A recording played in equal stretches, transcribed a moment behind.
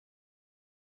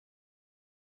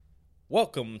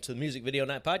Welcome to the Music Video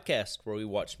Night Podcast, where we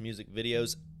watch music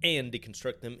videos and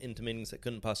deconstruct them into meanings that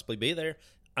couldn't possibly be there.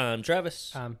 I'm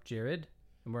Travis. I'm Jared,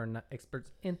 and we're not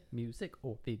experts in music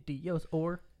or videos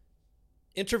or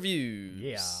interviews.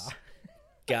 Yeah.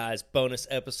 Guys, bonus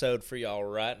episode for y'all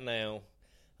right now.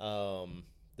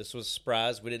 This was a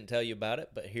surprise. We didn't tell you about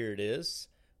it, but here it is.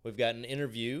 We've got an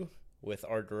interview with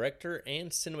our director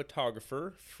and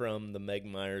cinematographer from the Meg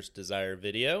Myers Desire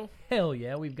video. Hell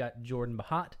yeah, we've got Jordan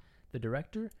Bahat, the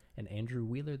director, and Andrew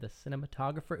Wheeler, the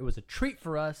cinematographer. It was a treat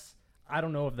for us. I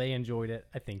don't know if they enjoyed it.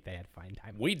 I think they had a fine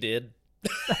time. We did.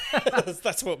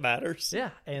 That's what matters.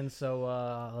 Yeah, and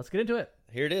so let's get into it.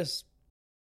 Here it is.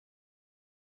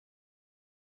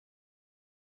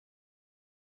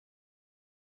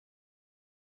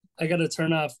 I got to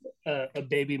turn off a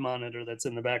baby monitor that's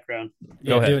in the background.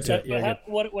 Go ahead. Do it to it. Yeah,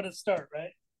 what it start,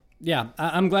 right? yeah,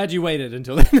 I'm glad you waited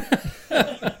until then.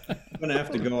 I'm going to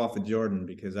have to go off of Jordan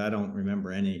because I don't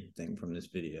remember anything from this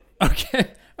video.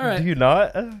 Okay, all right. Do you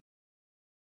not?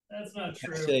 That's not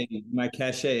true. My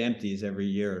cache empties every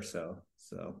year or so.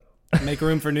 So Make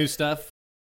room for new stuff.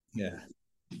 yeah.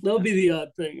 That'll be the odd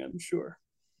thing, I'm sure.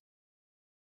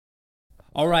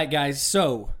 All right, guys.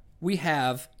 So we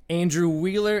have Andrew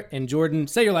Wheeler and Jordan.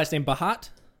 Say your last name, Bahat.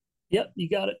 Yep, you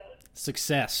got it.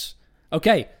 Success.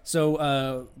 Okay,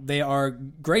 so they are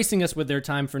gracing us with their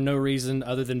time for no reason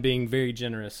other than being very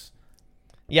generous.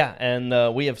 Yeah,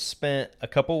 and we have spent a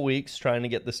couple weeks trying to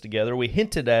get this together. We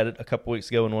hinted at it a couple weeks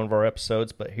ago in one of our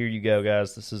episodes, but here you go,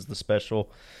 guys. This is the special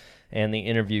and the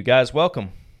interview. Guys,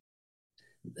 welcome.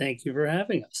 Thank you for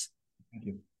having us. Thank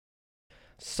you.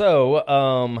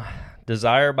 So,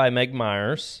 Desire by Meg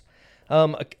Myers.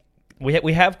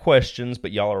 We have questions,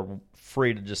 but y'all are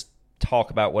free to just talk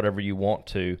about whatever you want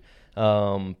to.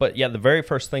 But yeah, the very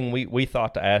first thing we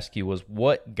thought to ask you was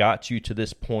what got you to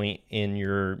this point in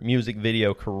your music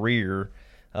video career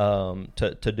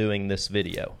to doing this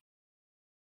video?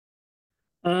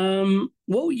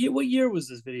 What year was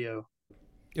this video?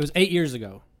 It was 8 years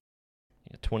ago.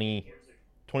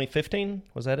 2015?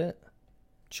 Was that it?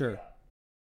 Sure.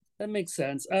 That makes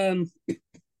sense. It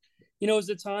was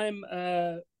a time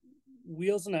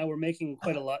Wheels and I were making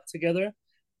quite a lot together.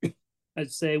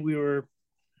 I'd say we were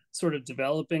sort of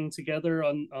developing together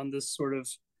on this sort of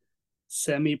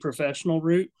semi-professional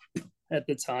route at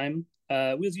the time.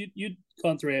 Wheels, you'd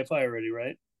gone through AFI already,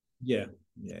 right? Yeah.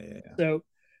 So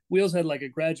Wheels had like a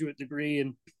graduate degree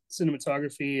in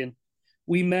cinematography, and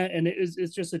we met, and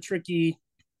it's just a tricky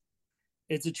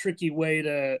way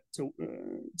to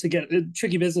get a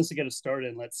tricky business to get a start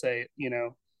in. Let's say,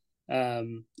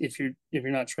 if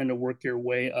you're not trying to work your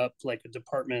way up like a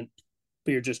department,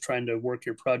 but you're just trying to work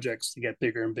your projects to get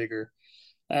bigger and bigger.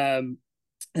 And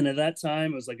at that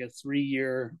time, it was like a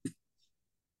 3-year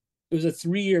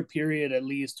period at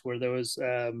least where there was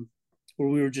where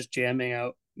we were just jamming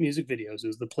out music videos. It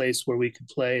was the place where we could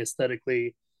play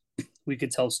aesthetically, we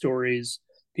could tell stories.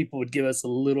 People would give us a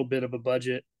little bit of a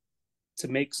budget to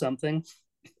make something,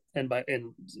 and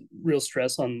real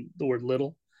stress on the word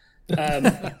little. We've learned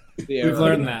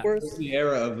that. The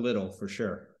era of little, for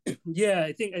sure. Yeah,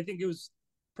 I think it was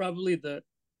probably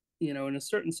in a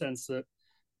certain sense the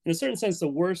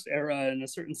worst era, in a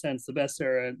certain sense the best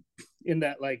era, in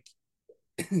that like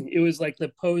it was like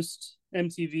the post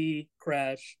MTV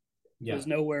crash. Yeah. There was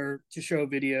nowhere to show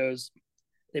videos.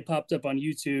 They popped up on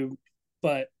YouTube,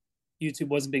 but YouTube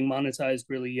wasn't being monetized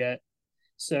really yet.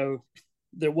 So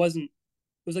it was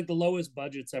like the lowest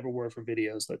budgets ever were for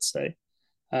videos, let's say.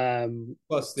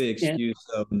 Plus the excuse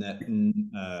of net,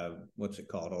 what's it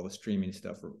called? All the streaming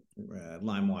stuff,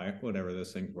 LimeWire, whatever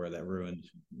those things were that ruined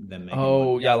them.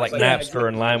 Oh, yeah, like Napster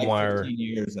and LimeWire. 15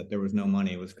 years that there was no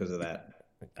money was because of that.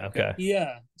 Okay.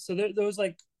 Yeah. So there was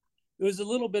like, it was a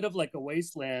little bit of like a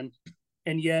wasteland,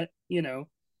 and yet,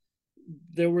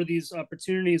 there were these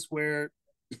opportunities where,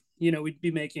 we'd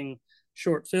be making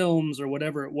short films or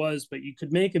whatever it was, but you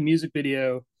could make a music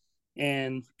video,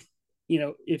 and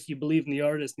if you believe in the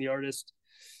artist, the artist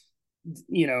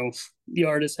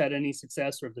had any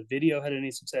success, or if the video had any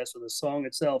success, or the song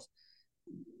itself,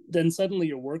 then suddenly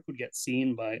your work would get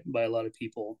seen by a lot of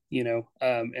people, and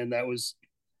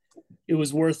it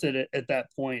was worth it at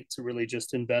that point to really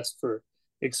just invest for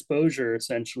exposure,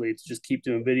 essentially, to just keep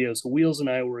doing videos. So Wheels and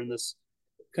I were in this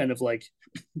kind of like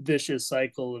vicious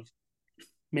cycle of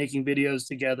making videos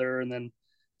together, and then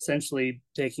essentially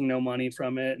taking no money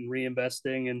from it and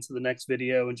reinvesting into the next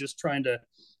video, and just trying to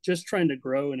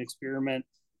grow and experiment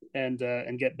and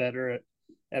get better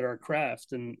at our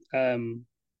craft. And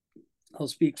I'll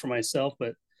speak for myself,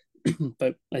 but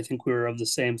I think we were of the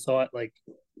same thought. Like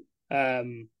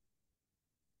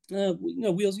No,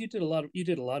 Wheels, you did a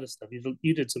lot of stuff.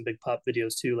 You did some big pop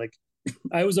videos too. Like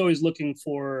I was always looking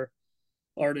for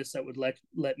artists that would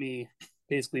let me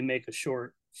basically make a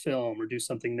short film or do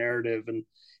something narrative, and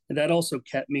that also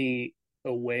kept me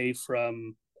away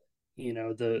from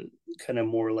the kind of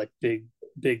more like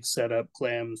big setup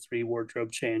glam 3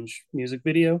 wardrobe change music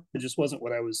video. It just wasn't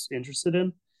what I was interested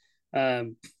in.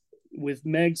 With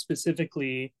Meg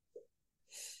specifically,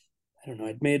 I don't know,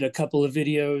 I'd made a couple of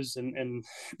videos, and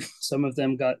some of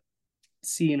them got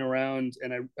seen around,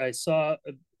 and I saw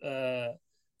a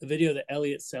video that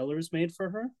Elliot Sellers made for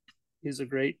her. He's a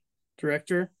great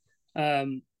director.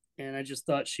 And I just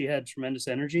thought she had tremendous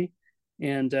energy.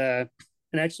 And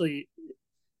actually,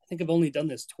 I think I've only done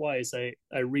this twice.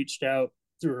 I reached out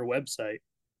through her website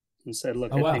and said,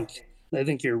 "Look, Oh, wow. I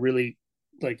think you're really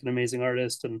like an amazing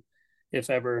artist, and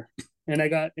if ever," and I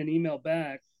got an email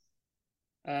back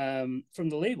from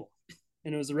the label,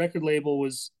 and it was the record label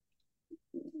was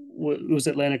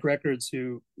Atlantic Records,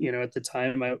 who at the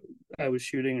time I was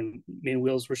shooting, and me and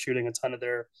Wheels were shooting a ton of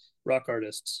their rock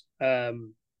artists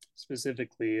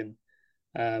specifically,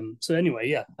 and so anyway,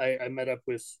 yeah, I met up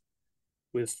with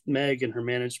Meg and her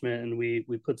management, and we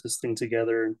put this thing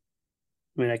together.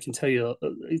 I mean, I can tell you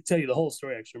the whole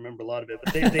story. I actually remember a lot of it,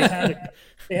 but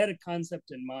they had a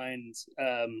concept in mind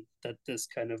that this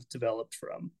kind of developed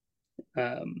from.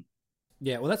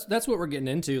 Yeah, well, that's what we're getting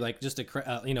into, like just a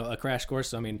crash course.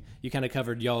 So I mean, you kind of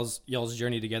covered y'all's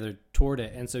journey together toward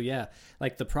it, and so yeah,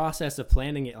 like the process of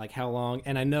planning it, like how long.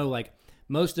 And I know like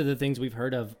most of the things we've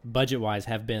heard of budget wise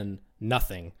have been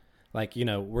nothing. Like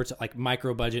we're like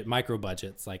micro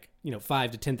budgets, like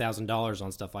 $5,000 to $10,000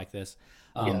 on stuff like this.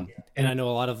 And I know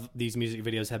a lot of these music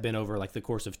videos have been over like the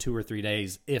course of 2 or 3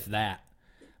 days, if that.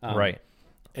 Right.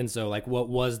 And so like, what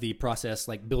was the process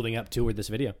like building up toward this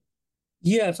video?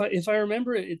 Yeah, if I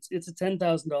remember, it's a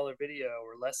 $10,000 video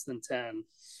or less than 10.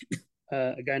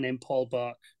 A guy named Paul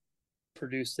Bach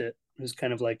produced it, who's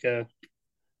kind of like a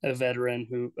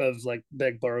veteran of like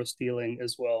beg, borrow, stealing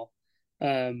as well.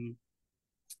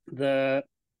 The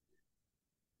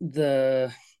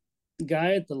the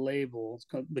guy at the label,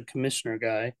 the commissioner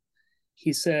guy,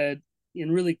 he said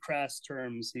in really crass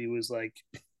terms, he was like,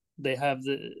 they have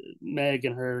Meg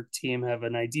and her team have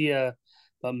an idea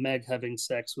about Meg having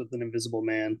sex with an invisible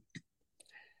man.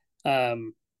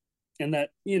 And that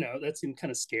that seemed kind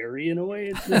of scary in a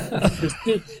way.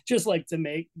 Just like to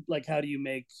make, like, how do you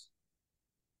make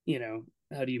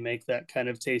that kind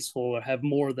of tasteful, or have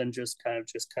more than just kind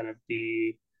of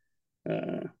be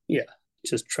yeah,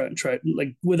 just try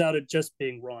like without it just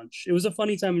being raunch. It was a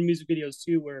funny time in music videos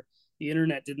too, where the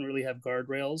internet didn't really have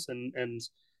guardrails, and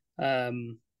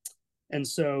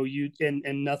so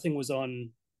and nothing was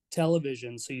on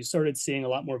television, so you started seeing a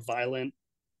lot more violent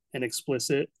and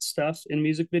explicit stuff in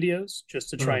music videos, just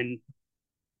to try and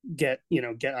get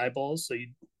eyeballs. So you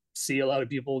see a lot of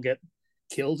people get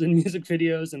killed in music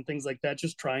videos and things like that,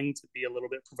 just trying to be a little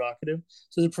bit provocative.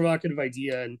 So it's a provocative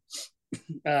idea,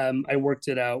 and I worked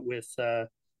it out with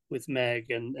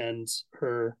Meg and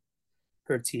her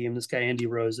team. This guy Andy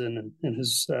Rosen and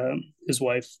his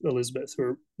wife Elizabeth,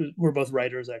 who were both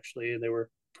writers actually, and they were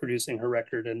producing her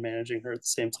record and managing her at the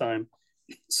same time.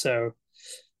 So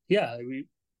yeah, we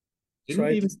didn't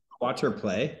we even watch her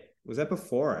play. Was that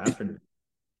before or after?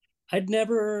 I'd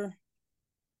never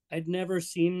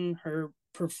seen her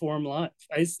perform live.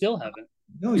 I still haven't.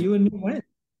 No, you and me went.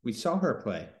 We saw her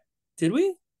play. Did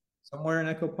we? Somewhere in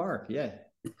Echo Park, yeah.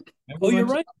 Oh, you're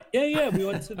right. Yeah, we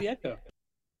went to the Echo.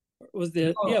 Was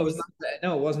the no, yeah? It was not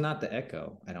no, it was not the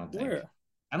Echo. I don't think. Where?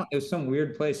 It was some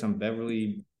weird place on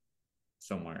Beverly,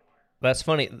 somewhere. That's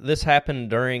funny. This happened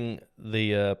during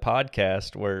the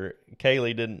podcast where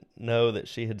Kaylee didn't know that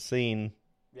she had seen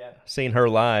her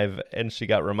live, and she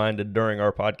got reminded during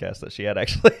our podcast that she had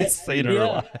actually seen her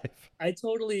live. I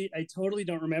totally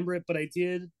don't remember it, but I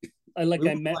did. I met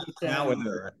with them. With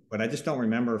her, but I just don't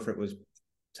remember if it was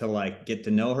to like get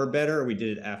to know her better, or we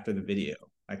did it after the video.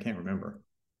 I can't remember.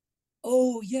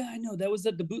 Oh yeah, I know. That was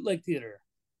at the Bootleg Theater.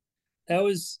 That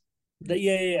was that.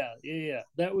 Yeah.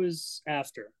 That was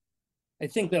after. I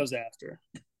think that was after.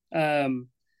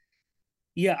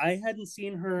 Yeah, I hadn't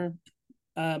seen her,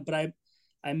 but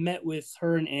I met with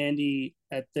her and Andy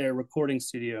at their recording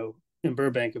studio in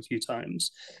Burbank a few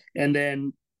times, and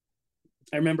then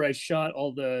I remember I shot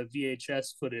all the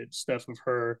VHS footage stuff of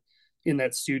her in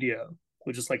that studio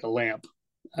with just like a lamp.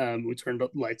 We turned the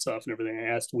lights off and everything. I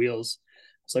asked Wheels,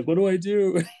 I was like, "What do I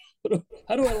do?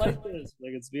 How do I light this?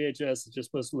 Like, it's VHS. It's just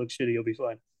supposed to look shitty. You'll be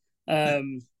fine."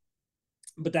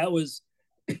 But that was,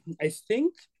 I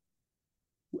think,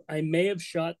 I may have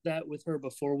shot that with her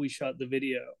before we shot the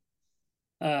video.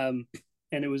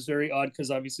 and it was very odd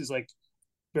because obviously it's like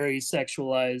very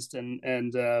sexualized and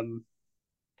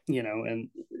you know, and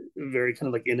a very kind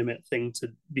of like intimate thing to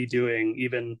be doing,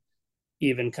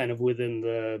 even kind of within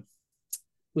the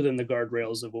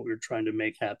guardrails of what we were trying to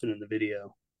make happen in the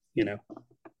video, you know,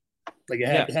 like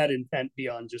it had intent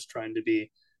beyond just trying to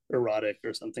be erotic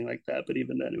or something like that. But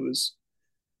even then, it was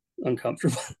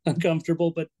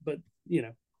uncomfortable. But you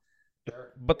know,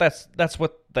 But that's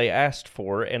what they asked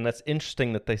for, and that's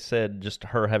interesting that they said just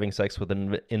her having sex with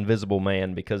an invisible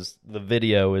man, because the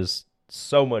video is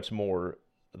so much more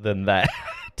than that.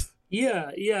 yeah,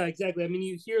 exactly. I mean,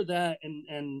 you hear that,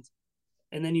 and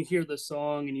then you hear the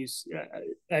song, and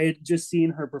I had just seen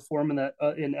her perform in that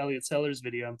in Elliot Sellers'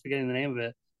 video. I'm forgetting the name of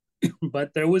it,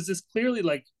 but there was this clearly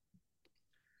like,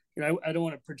 you know, I don't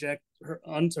want to project her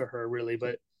onto her really,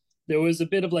 but there was a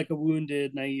bit of like a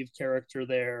wounded, naive character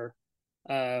there,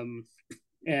 and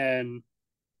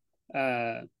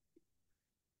uh,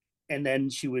 and then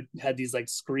she would had these like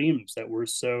screams that were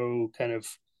so kind of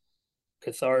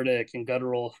cathartic and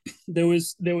guttural. There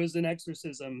was an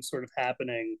exorcism sort of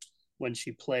happening when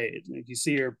she played. If you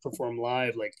see her perform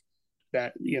live, like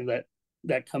that, you know,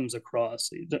 that comes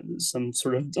across some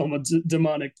sort of almost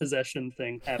demonic possession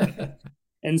thing happening.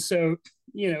 And so,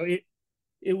 you know,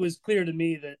 it was clear to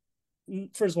me that,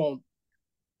 first of all,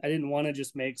 I didn't want to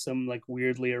just make some like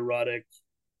weirdly erotic,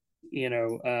 you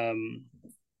know,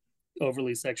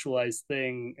 overly sexualized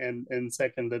thing, and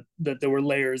second, that there were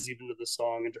layers even to the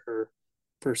song and to her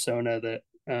persona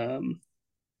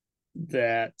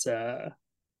that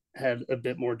had a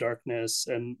bit more darkness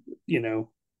and, you know,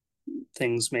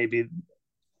 things maybe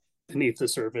beneath the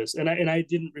surface. And I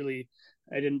didn't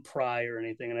pry or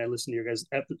anything, and I listened to your guys'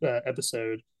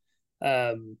 episode,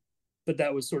 but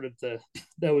that was sort of the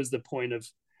point of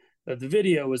the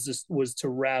video, was to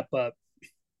wrap up,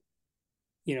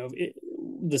 you know,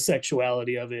 the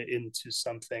sexuality of it into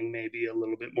something maybe a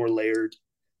little bit more layered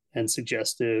and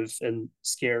suggestive and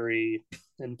scary,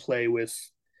 and play with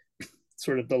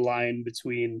sort of the line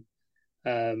between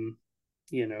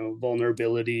you know,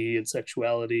 vulnerability and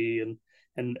sexuality,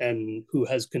 and who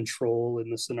has control in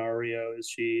the scenario. Is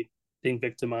she being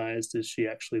victimized? Is she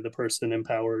actually the person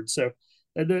empowered? So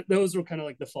those were kind of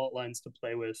like the fault lines to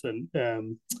play with. And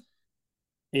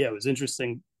yeah, it was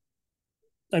interesting.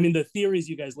 I mean, the theories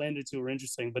you guys landed to were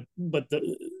interesting, but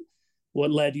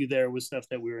what led you there was stuff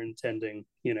that we were intending,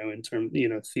 you know, in terms, you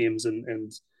know, themes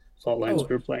and fault lines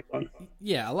we were playing on.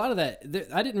 Yeah, a lot of that,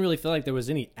 I didn't really feel like there was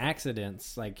any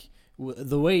accidents. Like,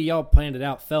 the way y'all planned it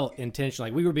out felt intentional.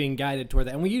 Like, we were being guided toward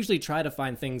that. And we usually try to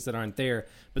find things that aren't there,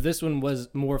 but this one was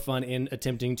more fun in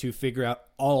attempting to figure out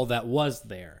all that was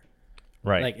there.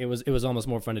 Right. Like, it was almost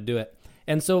more fun to do it.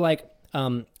 And so, like,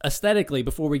 aesthetically,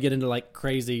 before we get into like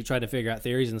crazy trying to figure out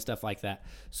theories and stuff like that,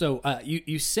 so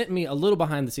you sent me a little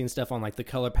behind the scenes stuff on like the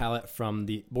color palette from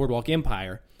the Boardwalk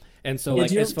Empire. And so,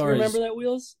 like, as far do you remember that,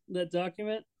 Wheels, that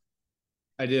document?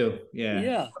 I do. Yeah.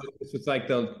 Yeah. It's like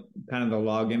the kind of the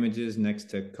log images next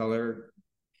to color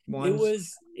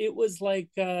ones. It was like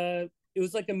a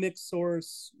mixed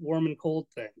source warm and cold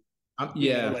thing. Yeah.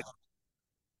 You know, like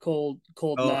cold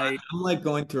Oh, night. I'm like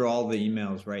going through all the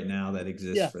emails right now that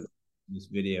exist Yeah. for this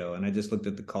video, and I just looked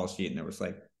at the call sheet and there was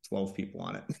like 12 people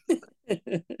on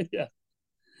it.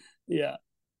 Yeah.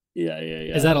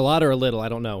 Is that a lot or a little? I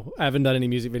don't know. I haven't done any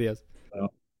music videos. So,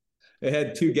 it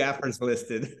had 2 gaffers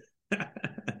listed.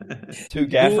 2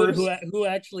 gaffers? Who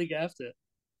actually gaffed it?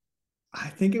 I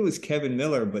think it was Kevin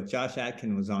Miller, but Josh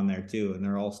Atkin was on there too, and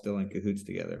they're all still in cahoots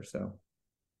together. So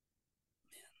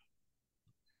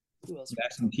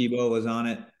Jackson Tebow was on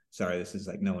it. Sorry, this is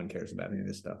like no one cares about any of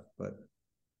this stuff, but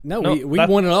no, we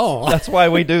want it all. That's why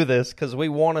we do this, because we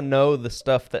want to know the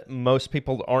stuff that most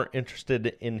people aren't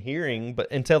interested in hearing,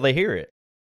 but until they hear it.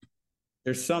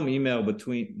 There's some email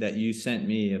between that you sent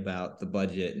me about the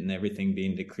budget and everything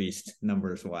being decreased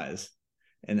numbers wise,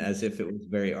 and as if it was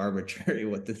very arbitrary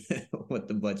what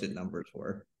the budget numbers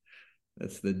were.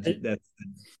 That's the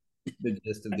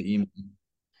gist of the email.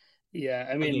 Yeah,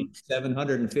 I mean,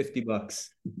 $750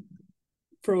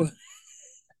 for what?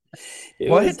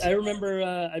 I remember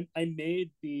I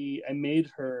made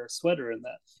her sweater in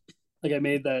that. Like, I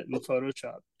made that in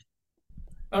Photoshop.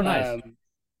 Oh, nice.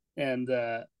 And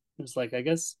it was like, I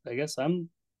guess I'm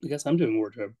doing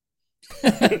wardrobe.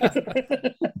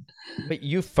 But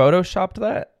you photoshopped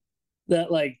that?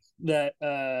 That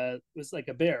was like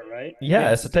a bear, right?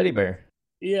 Yeah, it's a teddy bear.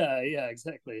 Yeah,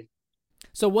 exactly.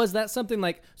 So was that something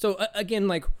like, so again,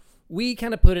 like, we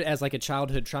kind of put it as like a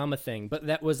childhood trauma thing,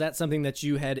 but was that something that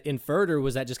you had inferred, or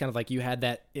was that just kind of like you had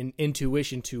that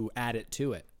intuition to add it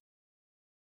to it?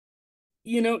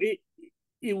 You know,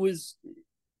 it was,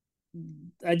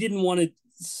 I didn't want to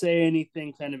say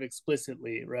anything kind of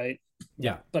explicitly, right?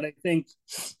 Yeah. But I think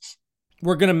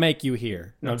we're gonna make you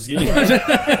hear. No, I'm just kidding.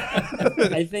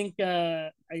 I think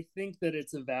that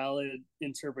it's a valid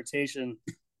interpretation.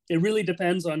 It really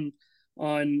depends on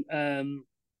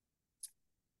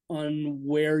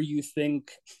where you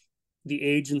think the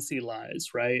agency lies,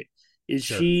 right? Is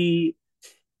Sure. she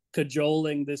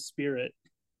cajoling this spirit?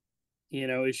 You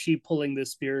know, is she pulling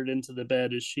this spirit into the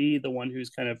bed? Is she the one who's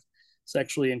kind of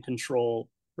sexually in control,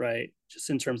 right? Just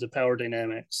in terms of power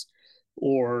dynamics,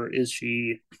 or is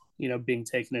she, you know, being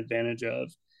taken advantage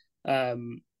of?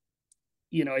 Um,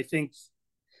 you know, I think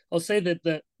I'll say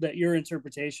that your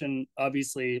interpretation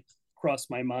obviously crossed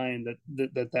my mind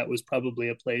that was probably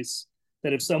a place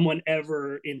that if someone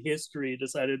ever in history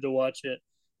decided to watch it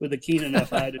with a keen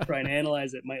enough eye to try and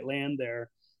analyze it, might land there.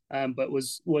 But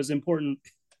was important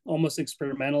almost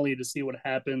experimentally to see what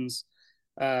happens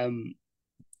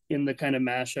in the kind of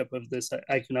mashup of this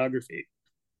iconography,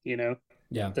 you know,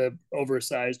 Yeah. the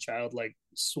oversized childlike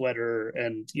sweater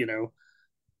and, you know,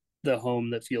 the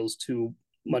home that feels too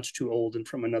much too old and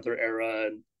from another era,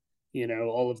 and you know,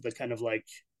 all of the kind of like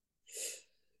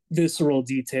visceral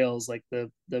details like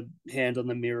the hand on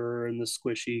the mirror and the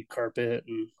squishy carpet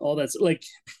and all that's like,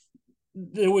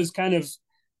 there was kind of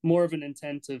more of an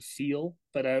intent to feel,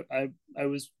 but I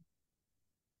was,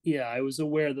 yeah, I was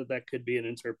aware that that could be an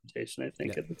interpretation, I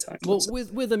think, at the time. Well,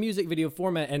 with a music video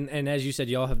format, and as you said,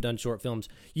 y'all have done short films,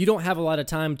 you don't have a lot of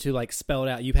time to like spell it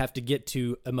out. You have to get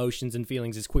to emotions and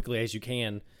feelings as quickly as you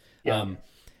can. Yeah.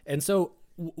 And so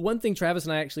one thing Travis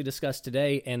and I actually discussed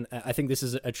today, and I think this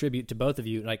is a tribute to both of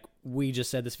you, like we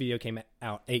just said this video came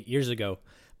out 8 years ago,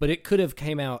 but it could have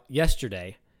came out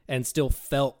yesterday and still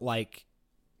felt like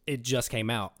it just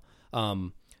came out.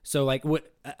 So like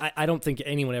what I don't think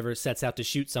anyone ever sets out to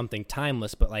shoot something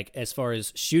timeless, but like as far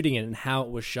as shooting it and how it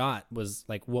was shot was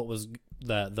like, what was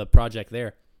the project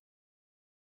there?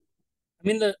 I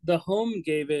mean, the home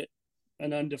gave it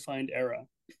an undefined era,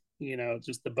 you know,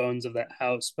 just the bones of that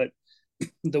house. But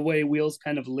the way Wheels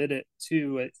kind of lit it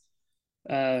too,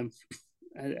 I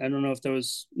don't know if there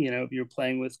was, you know, if you're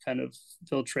playing with kind of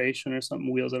filtration or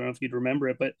something, Wheels, I don't know if you'd remember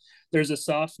it, but there's a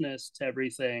softness to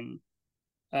everything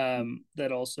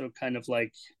that also kind of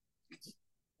like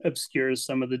obscures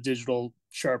some of the digital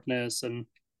sharpness and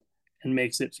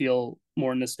makes it feel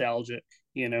more nostalgic,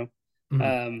 you know.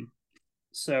 Mm-hmm.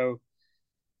 So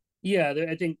yeah,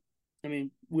 I think, I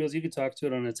mean, Wheels, you could talk to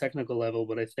it on a technical level,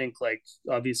 but I think like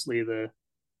obviously the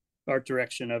art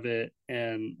direction of it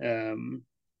and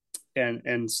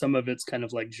some of its kind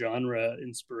of like genre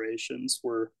inspirations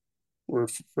were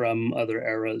from other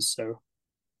eras. So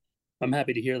I'm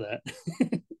happy to hear that.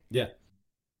 Yeah.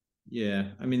 Yeah,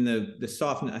 I mean the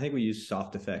soft. I think we used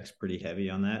soft effects pretty heavy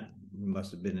on that. We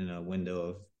must have been in a window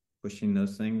of pushing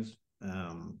those things.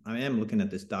 I am looking at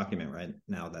this document right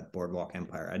now, that Boardwalk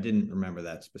Empire. I didn't remember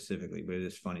that specifically, but it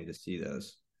is funny to see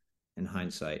those in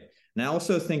hindsight. And I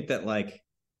also think that like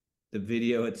the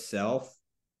video itself,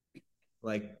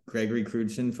 like Gregory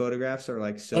Crewdson photographs are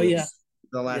like so. Oh yeah,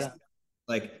 the last yeah.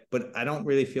 like, but I don't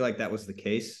really feel like that was the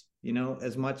case, you know,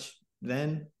 as much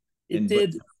then. It But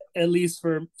did, at least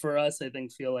for us, I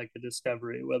think, feel like a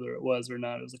discovery, whether it was or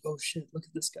not. It was like, oh shit, look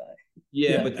at this guy.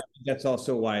 yeah, but that's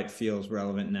also why it feels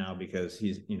relevant now, because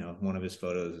he's, you know, one of his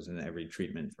photos is in every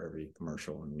treatment for every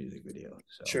commercial and music video.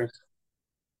 So Sure.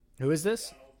 Who is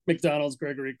this? McDonald's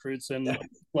Gregory Crewdson,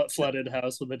 flooded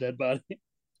house with a dead body.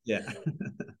 yeah,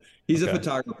 he's Okay. a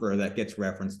photographer that gets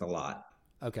referenced a lot.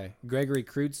 Okay. Gregory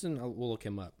Crewdson. We'll look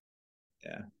him up.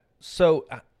 Yeah. So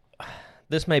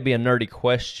this may be a nerdy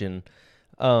question.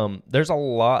 There's a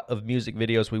lot of music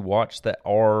videos we watch that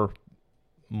are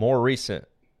more recent,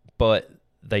 but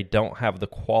they don't have the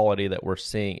quality that we're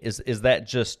seeing. Is that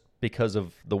just because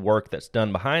of the work that's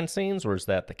done behind scenes, or is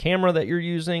that the camera that you're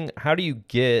using? How do you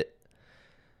get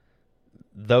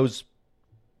those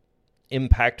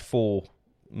impactful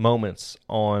moments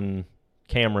on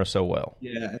camera so well?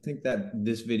 Yeah, I think that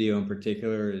this video in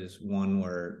particular is one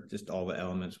where just all the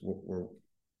elements were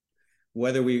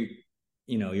whether we,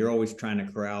 you know, you're always trying to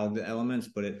corral the elements,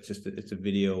 but it's a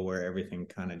video where everything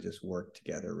kind of just worked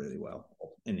together really well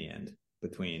in the end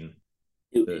between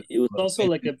It was also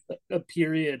like a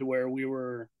period where we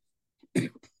were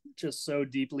just so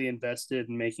deeply invested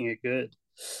in making it good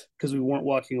because we weren't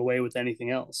walking away with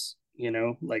anything else, you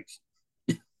know, like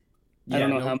I don't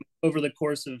know how over the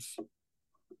course of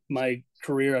my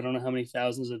career, I don't know how many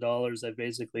thousands of dollars I've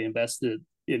basically invested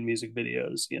in music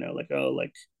videos, you know, like, oh,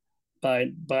 like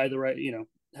buy the right, you know,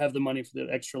 have the money for the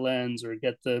extra lens or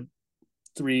get the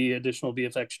 3 additional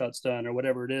VFX shots done or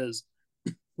whatever it is,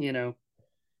 you know.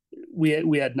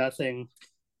 we had nothing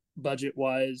budget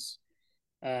wise.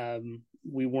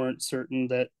 We weren't certain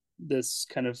that this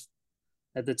kind of,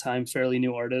 at the time, fairly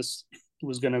new artist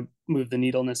was going to move the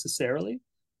needle necessarily.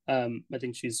 I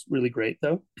think she's really great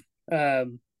though. So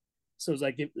it was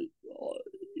like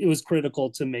it was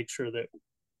critical to make sure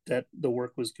that the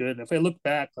work was good. And if I look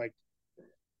back, like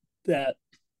that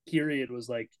period was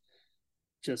like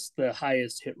just the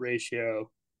highest hit ratio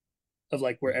of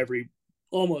like where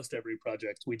almost every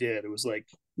project we did, it was like,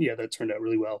 yeah, that turned out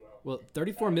really well. Well,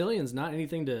 34 million is not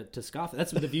anything to scoff at.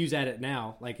 That's what the views at it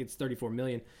now. Like it's 34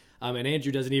 million. And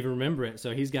Andrew doesn't even remember it,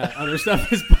 so he's got other stuff in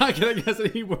his pocket, I guess,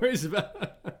 that he worries about.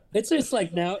 It's just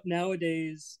like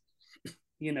nowadays,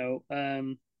 you know,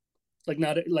 like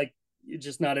not like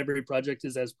just not every project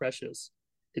is as precious.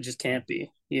 It just can't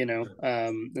be, you know.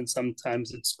 And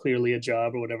sometimes it's clearly a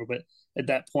job or whatever. But at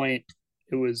that point,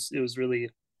 it was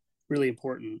really really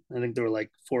important. I think there were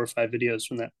like 4 or 5 videos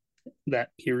from that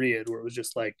period where it was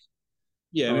just like,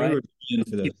 Yeah, I mean, right, we were bleeding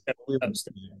for those.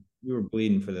 We were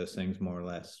bleeding for those things more or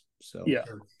less. So yeah.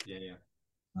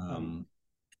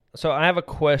 So I have a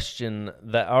question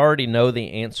that I already know the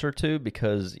answer to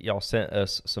because y'all sent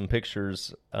us some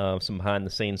pictures of some behind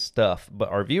the scenes stuff, but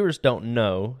our viewers don't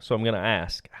know. So I'm going to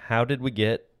ask: How did we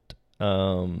get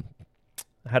Meg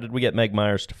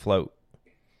Myers to float?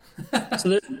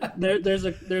 So there's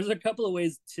a couple of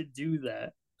ways to do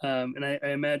that, and I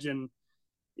imagine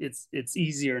it's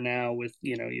easier now with,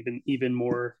 you know, even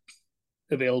more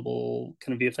available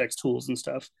kind of VFX tools and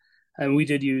stuff. And we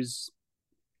did use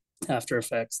After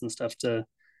Effects and stuff to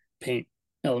paint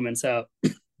elements out.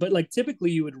 But like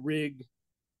typically you would rig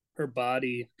her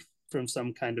body from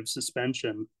some kind of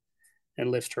suspension and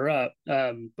lift her up.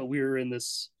 But we were in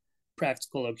this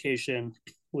practical location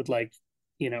with like,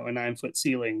 you know, a 9-foot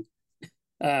ceiling.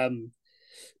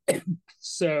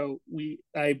 So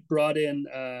I brought in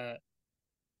I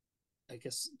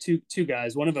guess two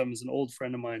guys. One of them is an old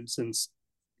friend of mine since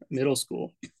middle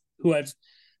school, who I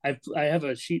have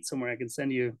a sheet somewhere I can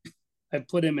send you. I've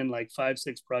put him in like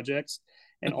 5-6 projects,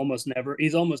 and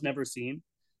he's almost never seen.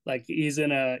 Like he's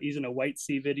in a White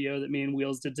Sea video that me and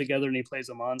Wheels did together, and he plays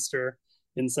a monster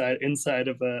inside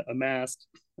of a mask.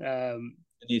 an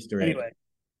Easter egg. Anyway,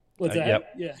 what's that?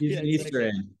 Yep. Yeah, He's yeah, an exactly.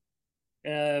 Easter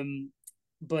egg.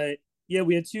 But yeah,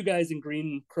 we had 2 guys in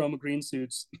chroma green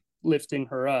suits lifting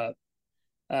her up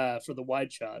for the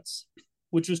wide shots,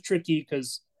 which was tricky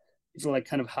because you have to like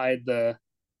kind of hide the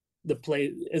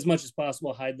place as much as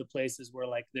possible, hide the places where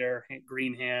like their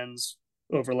green hands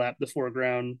overlap the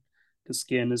foreground, because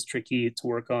skin is tricky to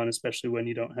work on, especially when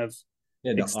you don't have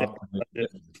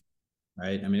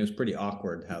right? I mean, it was pretty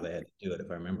awkward how they had to do it, if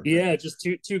I remember correctly. Yeah, just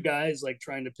two guys like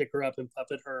trying to pick her up and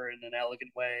puppet her in an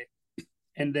elegant way.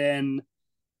 And then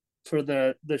for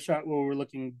the shot where we're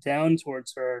looking down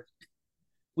towards her,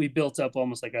 we built up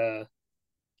almost like a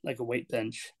weight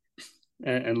bench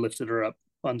and lifted her up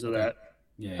onto that.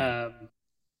 Yeah.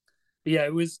 Yeah,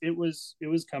 it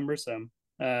was cumbersome.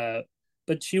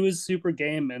 But she was super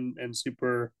game and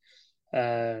super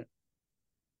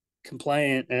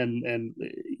compliant, and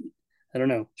I don't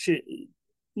know,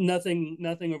 nothing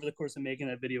over the course of making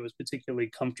that video was particularly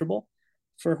comfortable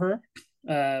for her,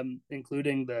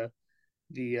 including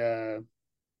the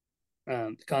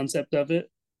concept of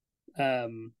it.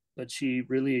 But she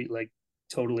really like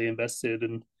totally invested,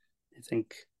 and I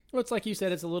think, well, it's like you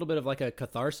said, it's a little bit of like a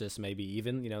catharsis, maybe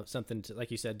even, you know, something to,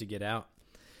 like you said, to get out.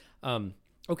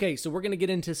 Okay, so we're going to get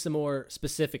into some more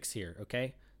specifics here,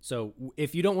 okay? So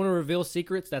if you don't want to reveal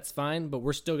secrets, that's fine, but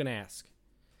we're still going to ask.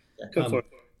 go for it.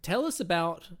 Tell us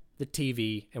about the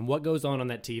TV and what goes on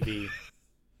that TV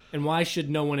and why should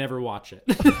no one ever watch it?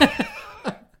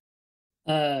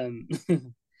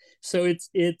 So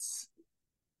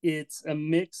it's a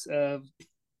mix of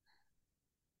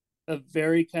a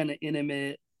very kind of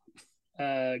intimate,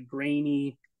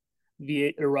 grainy,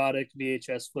 erotic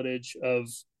VHS footage of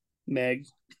Meg,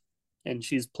 and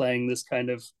she's playing this kind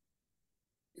of,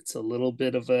 it's a little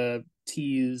bit of a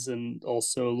tease and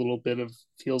also a little bit of,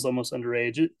 feels almost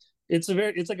underage. It's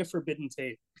like a forbidden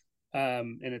tape,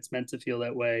 and it's meant to feel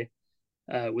that way,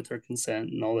 with her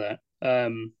consent and all that.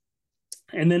 And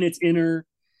then it's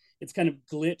kind of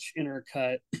glitch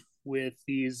intercut with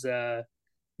these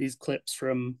clips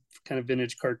from kind of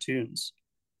vintage cartoons.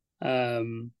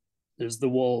 There's the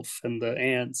wolf and the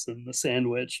ants and the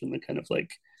sandwich and the kind of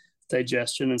like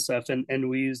digestion and stuff. And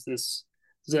we use the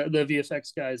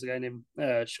VFX guy is a guy named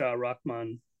Shah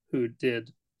Rahman, who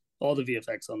did all the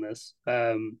VFX on this.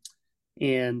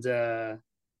 And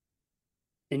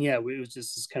yeah, it was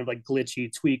just this kind of like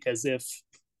glitchy tweak, as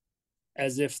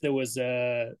if there was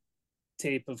a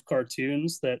tape of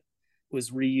cartoons that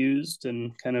was reused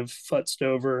and kind of futzed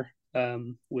over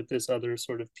with this other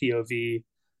sort of POV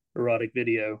erotic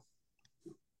video.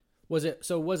 Was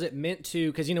it meant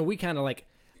to, because we kind of like,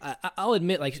 I'll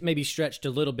admit, like, maybe stretched a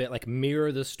little bit, like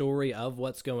mirror the story of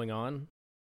what's going on?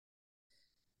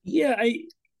 Yeah,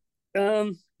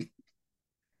 um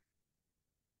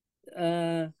how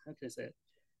can I say it?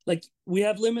 Like, we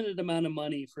have limited amount of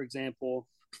money, for example,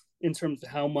 in terms of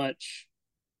how much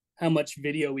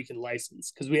video we can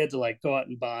license, because we had to like go out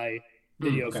and buy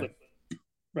video Okay. footage,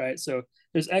 right? So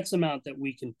there's X amount that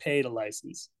we can pay to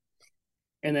license,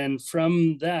 and then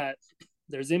from that,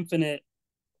 there's infinite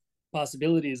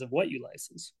possibilities of what you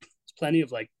license. There's plenty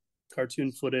of like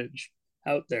cartoon footage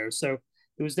out there, so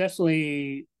it was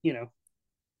definitely,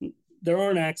 there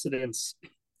aren't accidents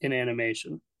in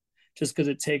animation, just because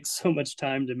it takes so much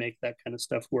time to make that kind of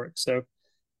stuff work. So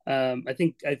I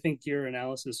think your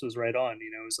analysis was right on.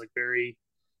 It was like very,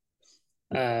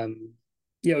 yeah,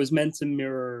 it was meant to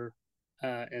mirror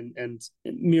and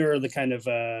mirror the kind of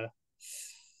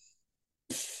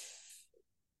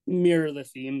mirror the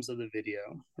themes of the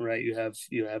video, right? You have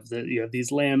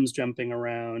these lambs jumping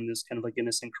around, this kind of like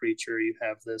innocent creature. You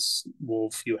have this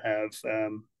wolf. You have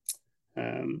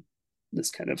this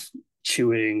kind of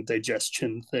chewing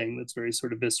digestion thing that's very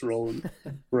sort of visceral and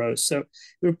gross. So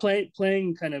we were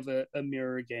playing kind of a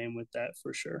mirror game with that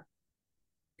for sure.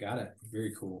 Got it.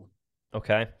 Very cool.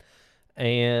 Okay.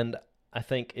 And I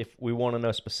think if we want to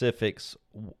know specifics,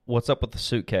 what's up with the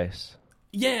suitcase?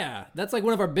 Yeah, that's like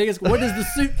one of our biggest. What is the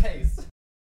suitcase?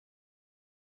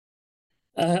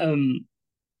 I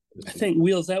think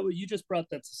Wheels, that what you just brought,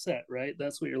 that's a set, right?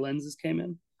 That's what your lenses came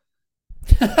in.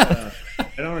 I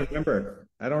don't remember.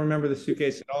 I don't remember the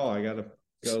suitcase at all. I gotta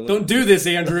go. Don't do this,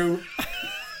 Andrew.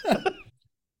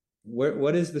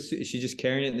 What is the suit? Is she just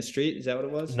carrying it in the street? Is that what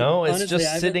it was? No, it's Honestly,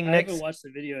 just sitting I next. haven't watched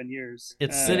the video in years.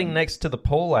 It's sitting next to the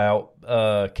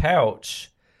pull-out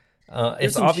couch. There's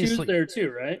It's some obviously shoes there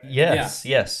too, right? yes,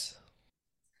 yes.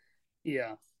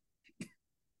 Yeah.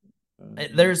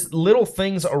 There's little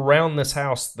things around this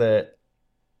house that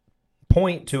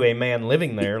point to a man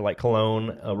living there, like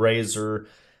cologne, a razor,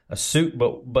 a suit,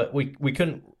 but we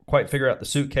couldn't quite figure out the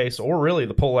suitcase or really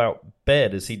the pull-out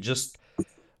bed. Is he just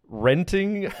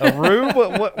renting a room?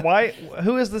 What? Why?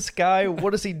 Who is this guy?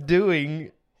 What is he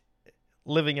doing,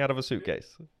 living out of a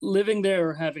suitcase? Living there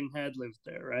or having had lived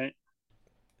there, right?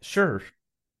 Sure.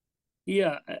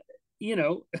 Yeah. I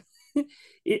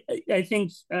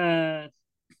think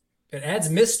It adds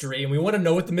mystery, and we want to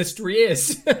know what the mystery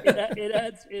is.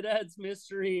 it adds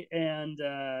mystery, and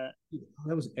that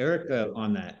was Erica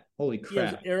on that. Holy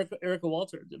crap! yeah, Erica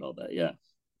Walter did all that. Yeah.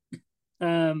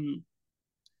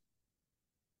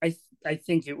 I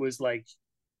think it was like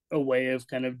a way of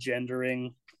kind of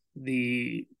gendering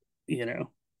the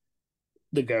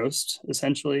the ghost,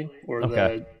 essentially, or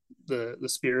Okay. the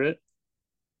spirit.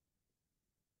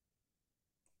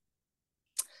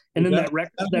 And then that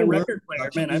record player,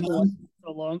 man, I've been watching it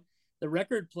so long. The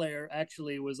record player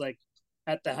actually was like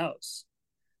at the house.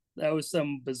 That was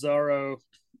some bizarro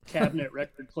cabinet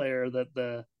record player that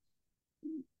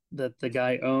the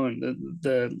guy owned.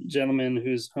 The gentleman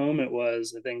whose home it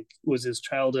was, I think, was his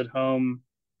childhood home.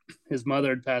 His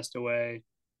mother had passed away,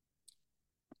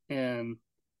 and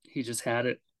he just had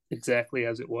it exactly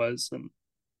as it was. And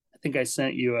I think I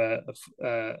sent you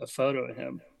a photo of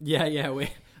him. Yeah.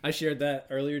 I shared that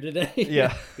earlier today.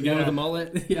 Yeah. The guy with the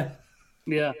mullet. Yeah.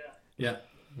 Yeah. That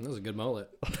was a good mullet.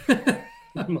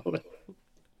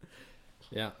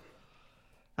 Yeah.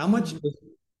 How much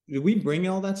did we bring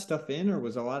all that stuff in, or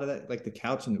was a lot of that like the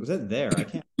couch and was that there? I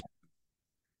can't.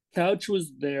 Couch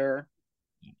was there.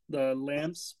 The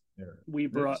lamps we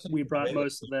brought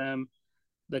most of them.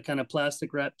 The kind of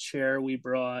plastic wrapped chair we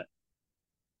brought.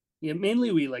 Yeah, mainly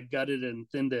we like gutted and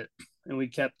thinned it, and we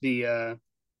kept the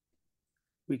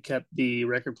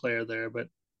record player there. But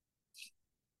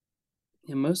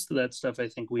yeah, most of that stuff I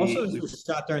think we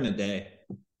shot during the day.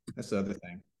 That's the other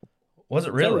thing. Was it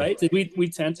Is that really? right? Did we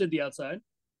tented the outside?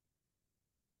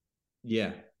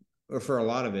 Yeah, or for a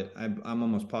lot of it, I'm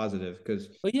almost positive because.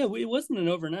 Oh yeah, it wasn't an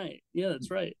overnight. Yeah, that's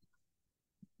right.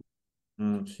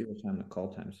 Let's see what time the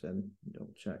call time said.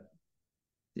 Double check.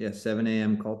 Yeah, 7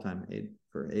 a.m. call time, 8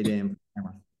 a.m.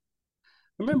 camera.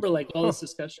 Remember, like all this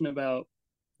discussion about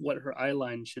what her eye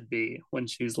line should be when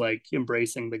she's like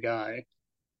embracing the guy.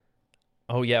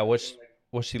 Oh yeah, what's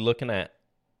she looking at?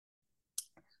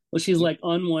 Well, she's like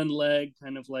on one leg,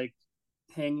 kind of like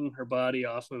hanging her body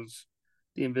off of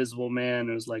the invisible man.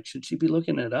 It was like, should she be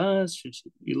looking at us? Should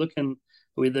she be looking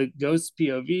with the ghost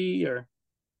POV or?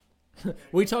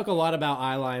 We talk a lot about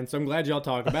eyeline, so I'm glad y'all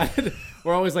talk about it.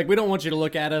 We're always like, we don't want you to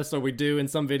look at us, or we do in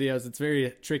some videos. It's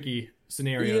very tricky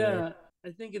scenario. Yeah, there. I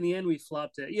think in the end we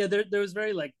flopped it. Yeah, there was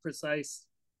very like precise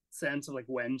sense of like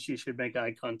when she should make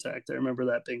eye contact. I remember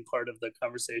that being part of the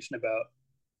conversation about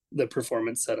the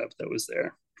performance setup that was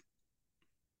there.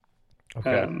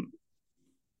 Okay.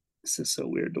 This is so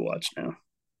weird to watch now.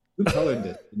 Who colored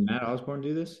this? Did Matt Osborne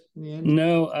do this in the end?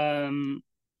 No,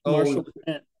 Marshall Oh,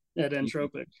 Burnett at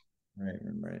Entropic.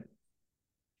 right.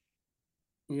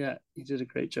 Yeah, he did a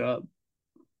great job.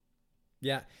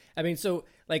 Yeah. I mean, so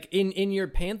like in your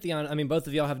pantheon, I mean, both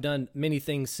of y'all have done many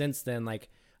things since then. Like,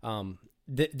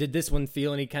 did this one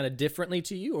feel any kind of differently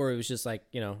to you, or it was just like,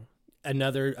 you know,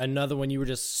 another one you were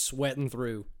just sweating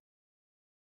through?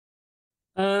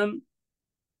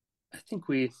 I think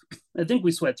we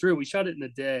sweat through. We shot it in a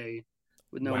day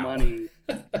with no Wow. money.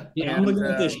 Yeah, I'm looking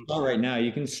at this shot right now.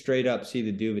 You can straight up see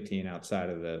the Duvetine outside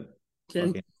of the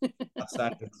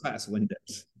outside of the class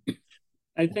windows.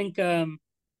 I think I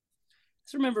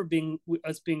just remember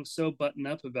us being so buttoned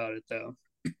up about it though.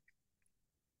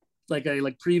 Like I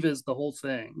like previs the whole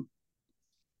thing.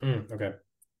 Okay.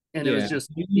 And it was just,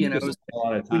 you know,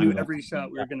 we knew every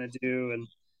shot we were gonna do. And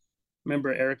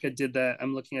remember Erica did that.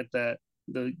 I'm looking at the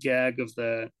gag of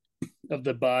the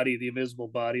body, the invisible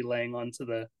body laying onto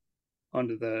the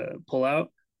pullout.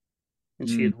 And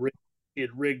she had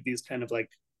rigged these kind of like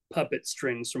puppet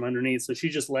strings from underneath. So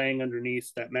she's just laying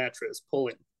underneath that mattress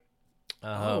pulling.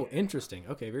 Oh, interesting.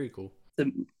 Okay, very cool.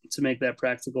 To make that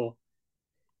practical.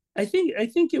 I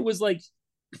think it was like,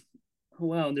 oh,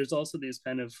 wow. And there's also these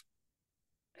kind of,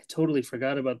 I totally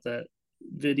forgot about that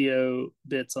video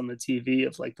bits on the TV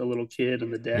of like the little kid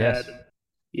and the dad. Yes. And,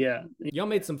 yeah. Y'all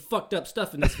made some fucked up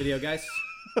stuff in this video, guys.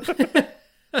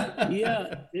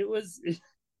 Yeah, it was.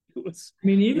 I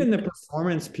mean, even the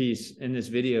performance piece in this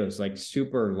video is like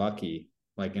super lucky,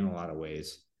 like in a lot of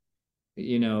ways.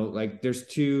 You know, like there's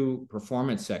two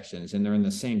performance sections and they're in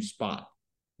the same spot,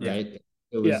 right?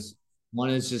 It was one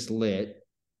is just lit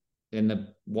and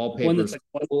the wallpaper is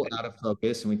out of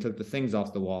focus, and we took the things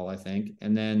off the wall, I think,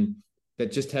 and then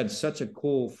that just had such a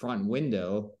cool front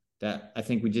window that I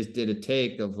think we just did a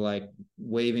take of like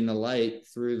waving the light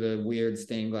through the weird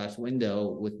stained glass window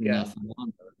with nothing on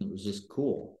it. It was just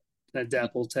cool. That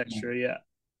dapple texture,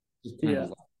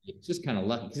 It's just kind of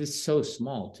lucky because it's so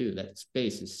small too. That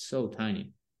space is so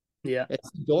tiny. Yeah, it's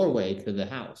the doorway to the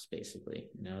house, basically.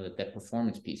 You know, that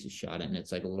performance piece is shot in.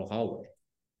 It's like a little hallway.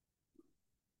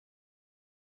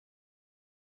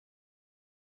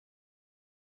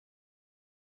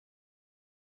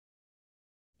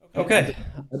 Okay. I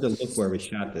had to look where we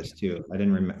shot this too. I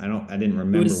didn't remember. I didn't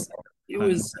remember. It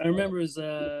was. I remember it was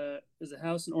a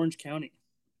house in Orange County.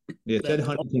 Yeah, it said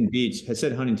Huntington Beach. It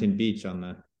said Huntington Beach on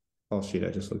the call sheet I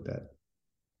just looked at.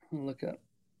 Look up.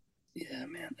 Yeah,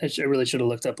 man. I really should have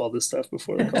looked up all this stuff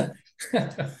before the call.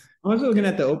 I was looking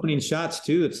at the opening shots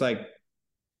too. It's like,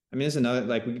 I mean, it's another,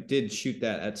 like we did shoot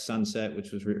that at sunset,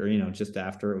 which was, or, you know, just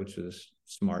after, which was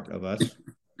smart of us.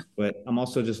 But I'm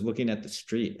also just looking at the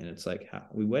street and it's like, how,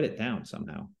 we wet it down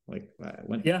somehow. Like,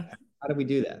 how did we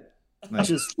do that? Like,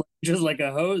 just like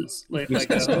a hose. Like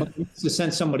a hose. To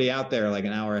send somebody out there like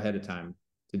an hour ahead of time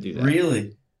to do that.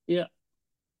 Really? Yeah.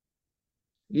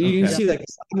 You can see like the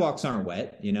sidewalks aren't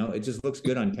wet, you know, it just looks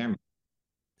good on camera.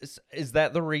 Is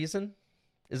that the reason?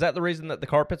 Is that the reason that the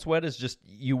carpet's wet? Is just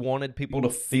you wanted people to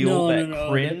feel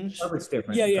cringe? The carpet's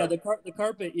different. Yeah. The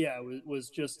carpet, was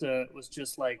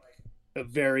just like a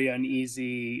very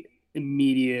uneasy,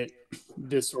 immediate,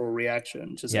 visceral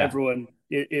reaction. Just everyone,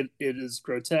 it is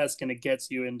grotesque, and it gets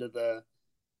you into the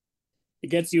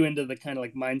kind of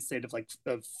like mind state of like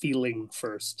of feeling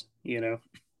first, you know.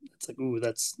 It's like, ooh,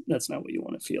 that's not what you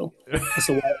want to feel.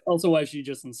 Also, why is she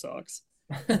just in socks?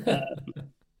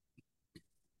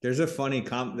 There's a funny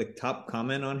the top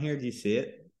comment on here. Do you see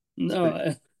it?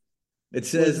 No. It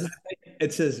says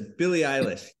Billie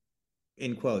Eilish,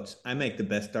 in quotes, "I make the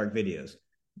best dark videos."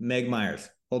 Meg Myers,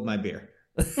 hold my beer.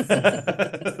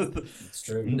 It's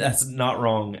true. That's not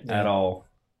wrong at all.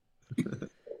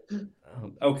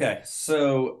 Okay,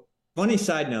 so funny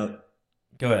side note.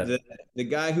 Go ahead. The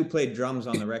guy who played drums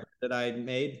on the record that I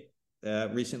made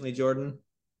recently, Jordan,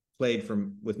 played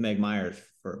with Meg Myers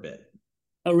for a bit.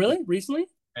 Oh, really? Recently?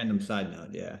 Random side note,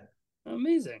 yeah.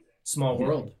 Amazing. Small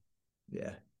world.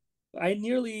 Yeah. I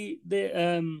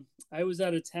was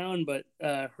out of town, but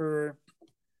her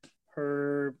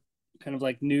kind of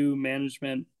like new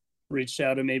management reached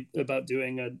out to me about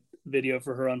doing a video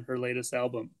for her on her latest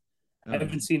album. I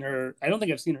haven't seen her. I don't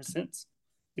think I've seen her since,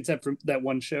 except for that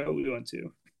one show we went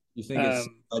to. You think it's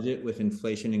budget with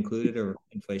inflation included or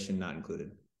inflation not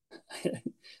included?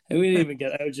 we didn't even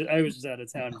get. I was just out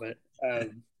of town, but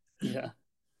yeah.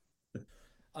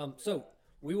 So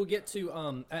we will get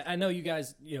to. I know you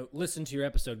guys, listen to your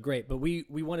episode, great, but we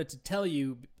wanted to tell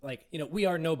you, like, we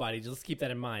are nobody. Just keep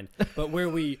that in mind. But where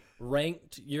we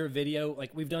ranked your video,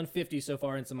 like we've done 50 so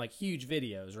far, and some like huge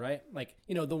videos, right? Like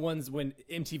the ones when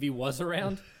MTV was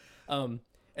around.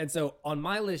 And so on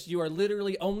my list, you are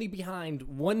literally only behind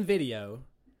one video,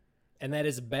 and that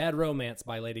is "Bad Romance"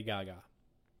 by Lady Gaga.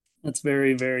 That's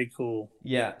very, very cool.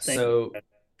 Yeah, Thank so you.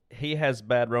 he has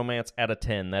Bad Romance out of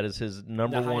 10. That is his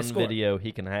number The one highest score. video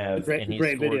he can have. Great, and he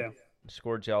great video.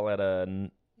 scored y'all at a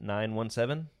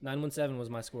 917? 917 was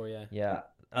my score, yeah. Yeah.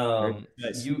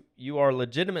 Nice. You are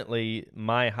legitimately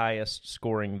my highest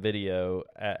scoring video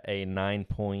at a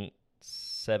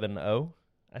 9.70,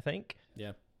 I think.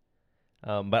 Yeah.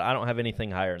 But I don't have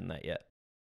anything higher than that yet.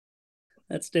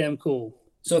 That's damn cool.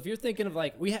 So if you're thinking of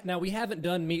like we haven't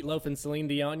done Meatloaf and Celine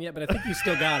Dion yet, but I think you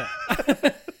still got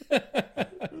it.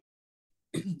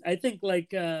 I think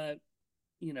like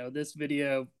this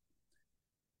video.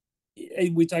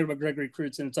 We talked about Gregory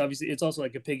Crutzen. It's also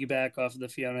like a piggyback off of the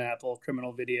Fiona Apple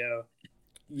Criminal video.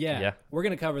 Yeah. We're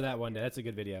gonna cover that one day. That's a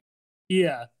good video.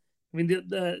 Yeah, I mean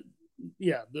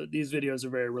these videos are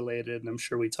very related, and I'm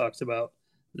sure we talked about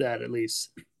that at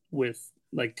least with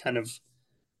like kind of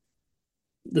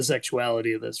the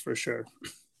sexuality of this for sure.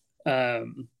 But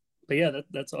yeah,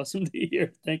 that's awesome to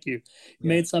hear. Thank you. You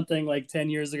made something like 10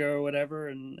 years ago or whatever,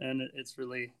 and it's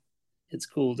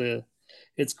cool that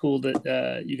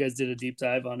you guys did a deep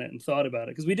dive on it and thought about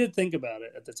it, because we did think about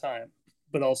it at the time,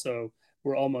 but also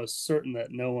we're almost certain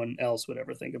that no one else would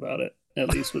ever think about it, at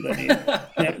least with any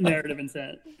narrative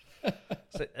intent.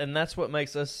 So, and that's what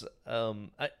makes us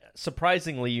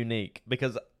surprisingly unique,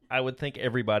 because I would think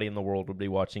everybody in the world would be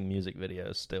watching music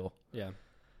videos still. Yeah.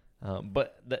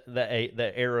 But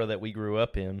the era that we grew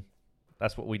up in,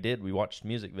 that's what we did. We watched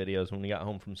music videos when we got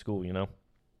home from school, We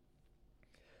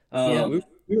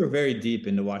were very deep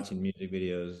into watching music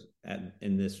videos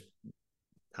in this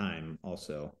time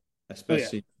also,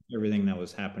 especially everything that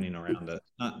was happening around us.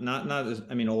 Not as,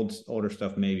 I mean, older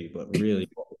stuff maybe, but really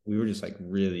we were just like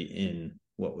really in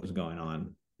what was going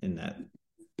on in that.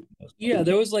 Yeah,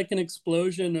 there was like an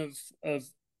explosion of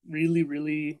really,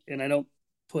 really, and I don't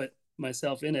put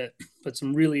myself in it, but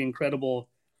some really incredible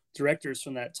directors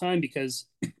from that time, because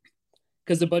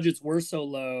the budgets were so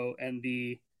low and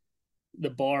the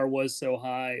bar was so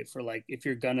high for like, if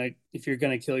you're gonna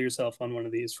kill yourself on one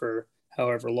of these for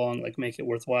however long, like make it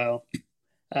worthwhile.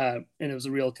 And it was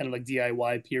a real kind of like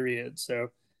DIY period. So,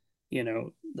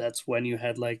 that's when you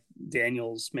had like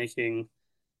Daniels making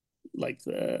like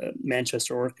the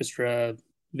Manchester Orchestra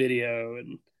video,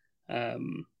 and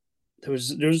there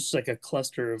was like a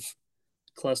cluster.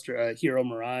 Hiro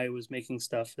Murai was making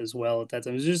stuff as well at that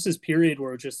time. It was just this period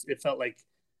where it felt like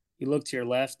you looked to your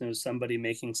left and there was somebody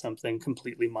making something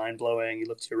completely mind blowing. You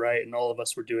looked to your right, and all of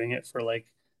us were doing it for like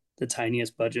the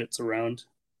tiniest budgets around.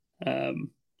 I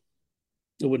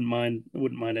wouldn't mind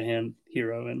a hand,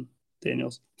 Hiro and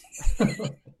Daniels.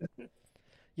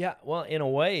 Yeah, well, in a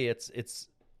way, it's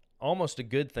almost a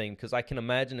good thing, because I can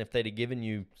imagine if they'd have given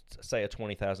you, say, a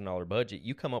 $20,000 budget,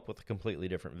 you come up with a completely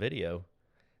different video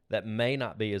that may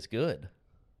not be as good.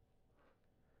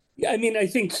 Yeah, I mean, I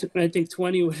think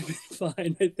 20 would have been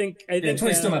fine. I think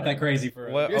 20's still not that crazy for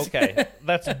us. Well, okay,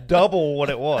 that's double what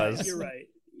it was. You're right.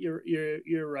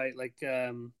 You're right. Like,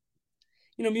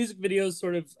 music videos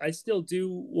sort of, I still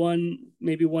do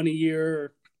maybe one a year,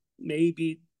 or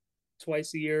maybe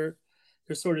twice a year.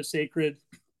 They're sort of sacred,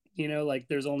 like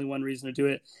there's only one reason to do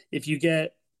it. If you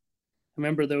get, I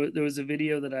remember there was a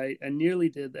video that I nearly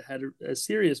did that had a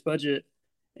serious budget,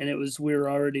 and it was, we were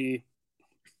already,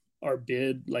 our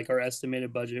bid, like our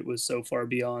estimated budget was so far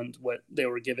beyond what they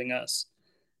were giving us.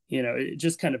 It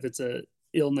just kind of, it's a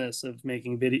illness of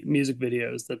making music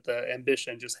videos, that the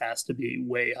ambition just has to be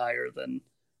way higher than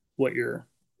what you're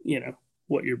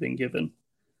being given.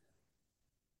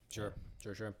 Sure.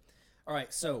 All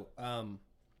right, so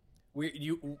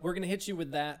we're gonna hit you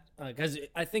with that, because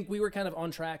I think we were kind of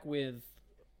on track with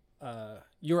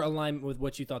your alignment with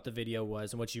what you thought the video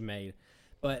was and what you made.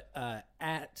 But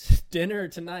at dinner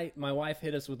tonight, my wife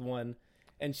hit us with one,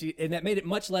 and that made it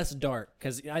much less dark,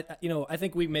 because I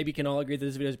think we maybe can all agree that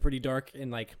this video is pretty dark and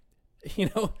like,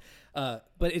 but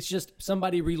it's just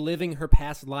somebody reliving her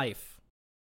past life.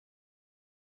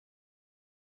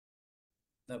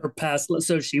 Her past,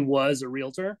 so she was a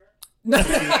realtor.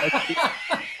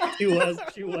 She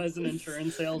was an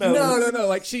insurance salesman. No.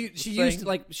 Like she used to,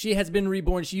 like, she has been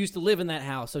reborn. She used to live in that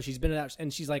house, so she's been in that,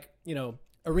 and she's like,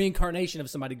 a reincarnation of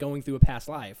somebody going through a past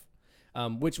life.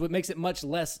 which makes it much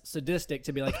less sadistic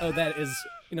to be like, oh, that is,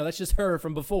 that's just her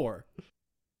from before.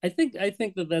 I think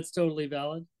that that's totally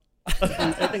valid.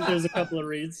 I think there's a couple of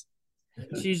reads.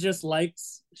 She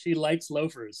likes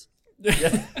loafers.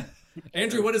 Yeah.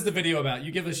 Andrew, what is the video about?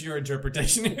 You give us your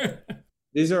interpretation here.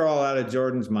 These are all out of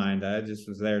Jordan's mind. I just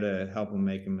was there to help him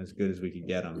make them as good as we could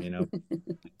get them,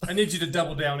 I need you to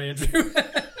double down, Andrew.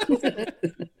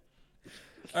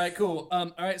 All right, cool.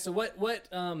 All right, so what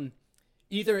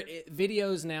either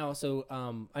videos now,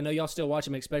 so I know y'all still watch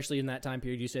them, especially in that time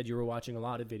period. You said you were watching a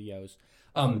lot of videos.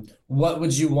 What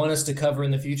would you want us to cover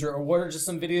in the future, or what are just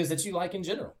some videos that you like in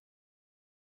general?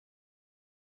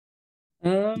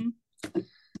 There's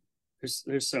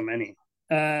so many.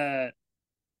 Yeah,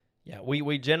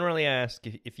 we generally ask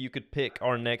if you could pick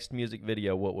our next music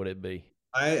video, what would it be?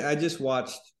 I just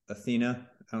watched Athena.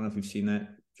 I don't know if you've seen that,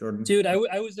 Jordan. Dude,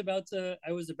 I was about to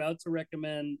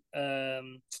recommend a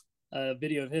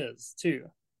video of his too.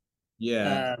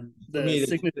 Yeah. The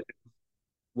Signature.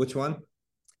 Which one?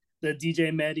 The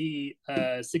DJ Mehdi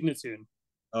Signatune.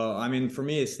 Oh, I mean, for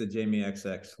me, it's the Jamie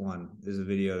XX one. Is a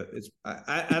video.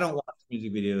 I don't watch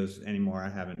music videos anymore. I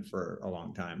haven't for a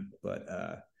long time, but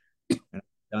I've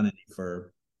done it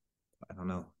for, I don't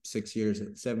know, 6 years,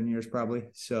 7 years probably.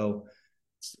 So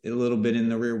it's a little bit in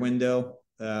the rear window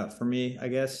for me, I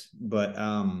guess. But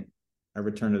I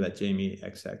returned to that Jamie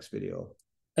XX video.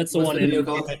 That's the one. Video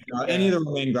called? Any of the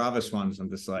Romain Gravis ones, I'm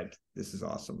just like, this is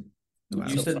awesome.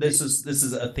 You said this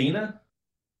is Athena?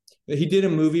 He did a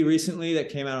movie recently that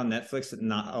came out on Netflix that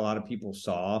not a lot of people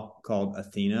saw, called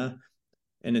Athena.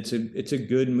 And it's a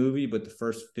good movie, but the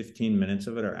first 15 minutes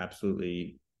of it are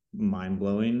absolutely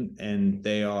mind-blowing. And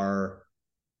they are,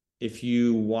 if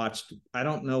you watched, I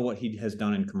don't know what he has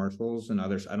done in commercials and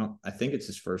others. I think it's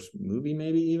his first movie,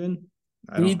 maybe even.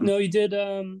 He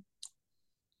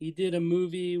did a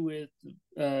movie with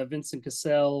Vincent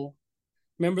Cassel.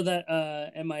 Remember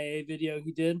that MIA video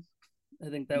he did? I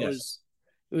think that was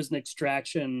an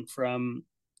extraction from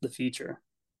the feature.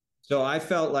 So I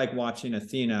felt like watching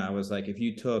Athena. I was like, if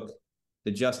you took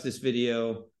the Justice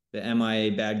video, the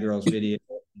MIA Bad Girls video,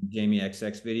 Jamie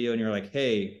XX video, and you're like,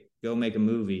 hey, go make a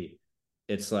movie.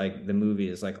 It's like the movie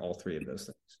is like all three of those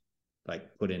things,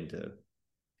 like put into,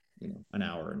 an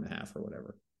hour and a half or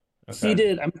whatever. Okay. He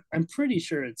did. I'm pretty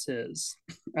sure it's his.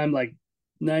 I'm like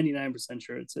 99%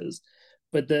 sure it's his.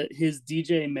 But his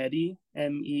DJ Mehdi,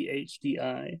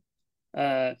 Mehdi,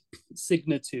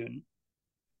 Signatune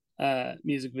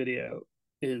music video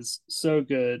is so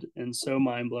good and so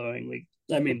mind-blowing. Like,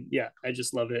 I mean, yeah, I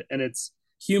just love it. And it's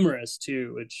humorous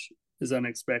too, which is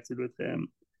unexpected with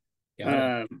him.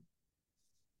 And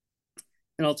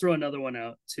I'll throw another one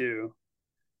out too.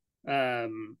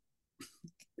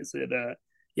 Is it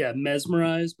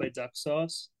Mesmerized by Duck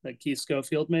Sauce that Keith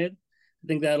Schofield made? I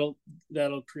think that'll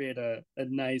create a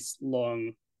nice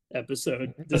long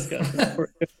episode discussion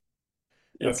for it.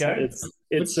 It's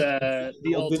the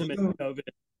ultimate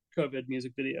COVID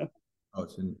music video. Oh,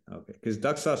 okay. Because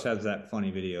Duck Sauce has that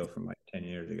funny video from like 10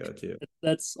 years ago too.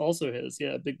 That's also his,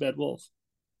 Big Bad Wolf.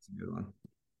 It's a good one.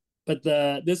 But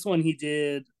this one he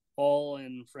did all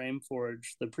in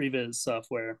FrameForge, the previs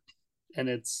software, and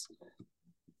it's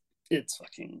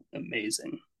fucking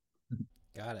amazing.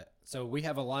 Got it. So we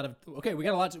have a lot of we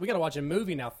got to watch a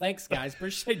movie now. Thanks, guys.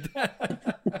 Appreciate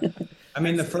that. I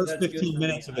mean, the first 15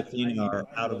 minutes of Athena are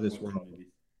out of this world.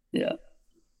 Yeah.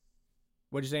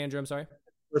 What'd you say, Andrew? I'm sorry.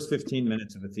 First 15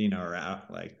 minutes of Athena are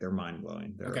out, like they're mind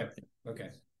blowing. Okay.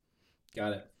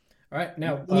 Got it. All right.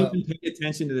 Now you can pay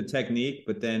attention to the technique,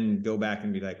 but then go back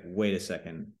and be like, wait a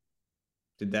second,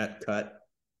 did that cut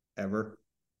ever?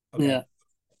 Okay. Yeah.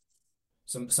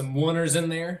 Some oneers in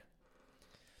there.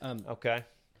 Okay.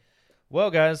 Well,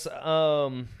 guys,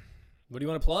 what do you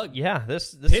want to plug? Yeah,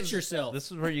 this pitch yourself. This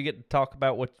is where you get to talk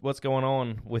about what's going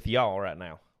on with y'all right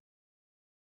now.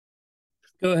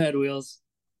 Go ahead, Wheels.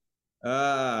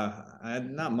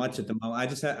 Not much at the moment. I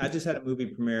just had a movie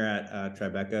premiere at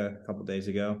Tribeca a couple days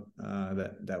ago.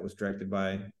 That was directed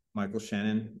by Michael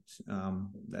Shannon.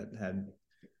 That had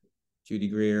Judy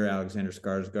Greer, Alexander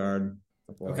Skarsgård,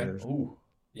 a couple others. Ooh,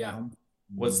 yeah.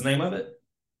 What's the name of it?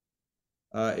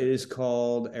 It is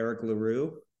called Eric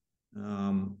LaRue.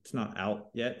 It's not out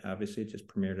yet. Obviously, it just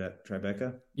premiered at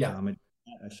Tribeca. Yeah.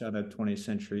 I shot a 20th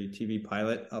Century TV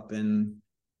pilot up in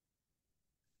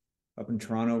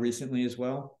Toronto recently as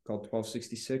well, called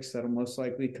 1266. That'll most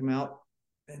likely come out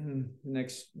in the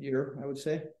next year, I would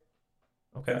say.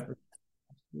 Okay.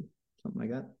 Something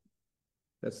like that.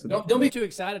 That's the don't be too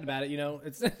excited about it.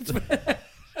 It's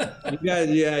you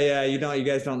guys, yeah. You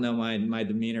guys don't know my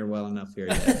demeanor well enough here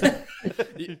yet.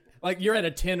 Like you're at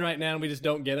a 10 right now, and we just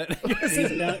don't get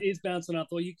it. He's bouncing off.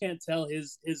 Well, you can't tell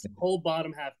his whole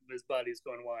bottom half of his body is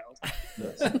going wild.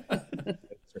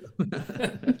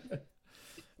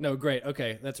 No, great.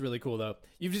 Okay, that's really cool though.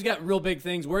 You've just got real big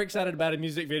things. We're excited about a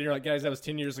music video. You're like, guys, that was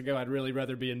 10 years ago. I'd really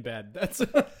rather be in bed. That's.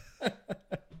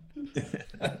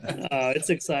 It's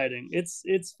exciting.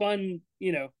 It's fun.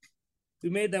 You know,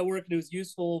 we made that work, and it was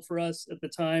useful for us at the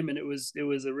time, and it was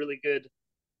a really good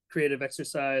creative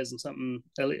exercise and something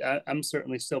I'm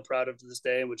certainly still proud of to this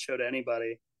day and would show to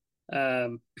anybody.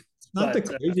 It's not the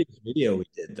craziest video we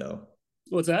did though.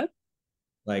 What's that?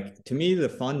 Like, to me, the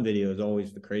fun video is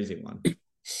always the crazy one.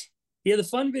 Yeah, the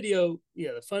fun video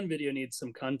needs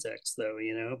some context though,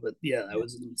 you know, but yeah, that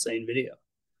was an insane video.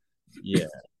 Yeah.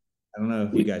 I don't know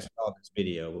if you guys saw this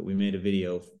video, but we made a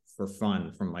video for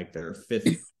fun from like their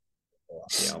fifth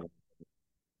album.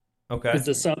 Okay. It's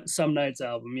the Some Nights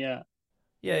album, yeah.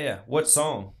 Yeah. What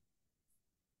song?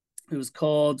 It was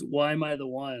called Why Am I the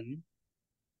One?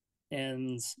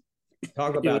 And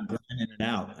talk about grinding it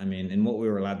out. I mean, and what we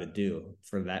were allowed to do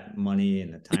for that money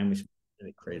and the time we spent.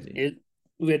 Really crazy.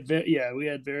 We had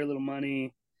very little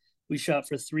money. We shot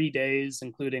for 3 days,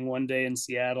 including one day in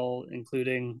Seattle,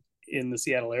 including in the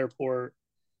Seattle airport.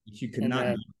 Which you could not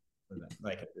then, for that,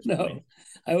 like at this no, point.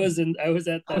 I was at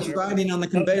that airport. Riding on the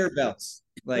conveyor belts.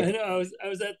 Like I know I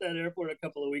was at that airport a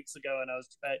couple of weeks ago, and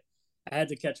I had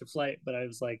to catch a flight, but I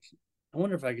was like, I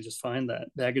wonder if I could just find that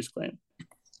baggage claim.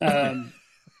 And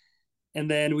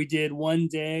then we did 1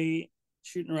 day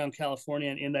shooting around California,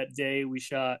 and in that day we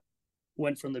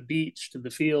went from the beach to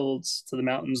the fields to the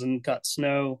mountains and got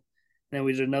snow. And then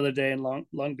we did another day in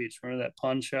Long Beach. Remember that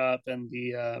pawn shop and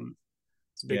the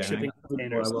big shipping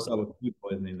containers. I was with food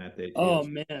poisoning that day too. Oh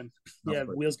man, yeah,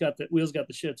 Wheels got the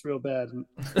shits real bad.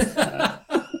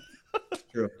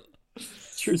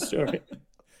 True story.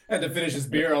 Had to finish his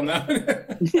beer on that.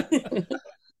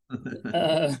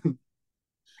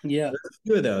 Yeah, there's a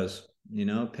few of those. You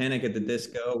know, Panic at the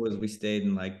Disco we stayed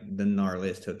in like the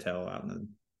gnarliest hotel out in the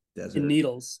desert. In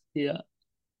Needles, yeah,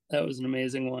 that was an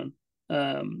amazing one.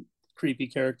 Creepy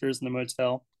characters in the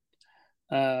motel.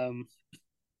 And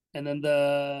then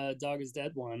the Dog is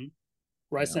Dead one,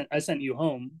 where I sent you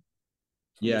home.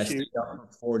 Yeah, I stayed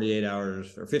out for 48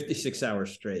 hours or 56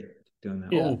 hours straight doing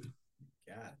that. Yeah. Oh,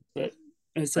 God. But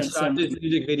I shot this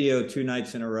music video 2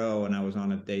 nights in a row, and I was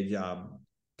on a day job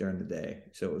during the day.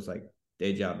 So it was like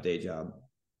day job, you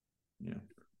know,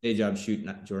 day job, shoot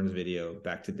Jordan's video,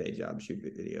 back to day job, shoot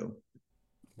video.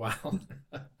 Wow.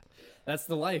 That's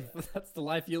the life. That's the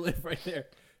life you live right there.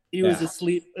 He was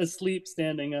asleep,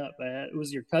 standing up. It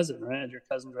was your cousin, right? Had your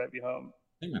cousin drive you home?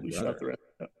 We shot the rest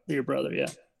of your brother. Yeah,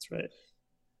 that's right.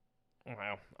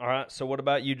 Wow. All right. So what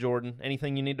about you, Jordan?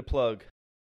 Anything you need to plug?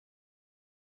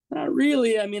 Not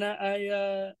really. I mean,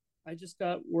 I just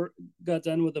got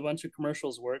done with a bunch of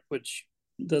commercials work, which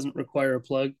doesn't require a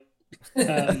plug.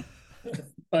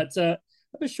 But I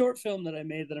have a short film that I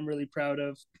made that I'm really proud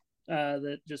of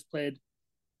that just played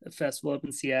a festival up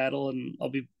in Seattle, and I'll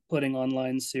be putting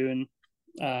online soon.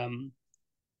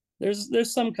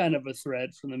 There's some kind of a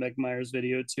thread from the Meg Myers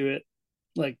video to it.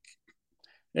 Like,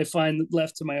 I find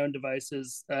left to my own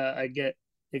devices, I get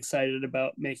excited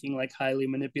about making like highly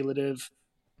manipulative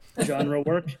genre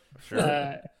work.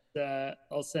 Sure.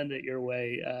 I'll send it your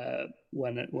way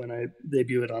when I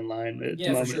debut it online. At the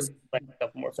moment, for sure. Like a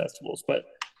couple more festivals, but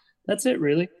that's it,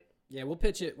 really. Yeah, we'll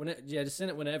pitch it just send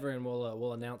it whenever, and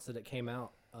we'll announce that it came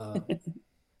out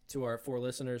to our 4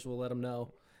 listeners. We'll let them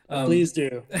know. Please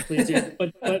do.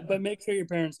 But make sure your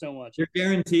parents don't watch it. You're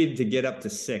guaranteed to get up to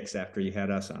 6 after you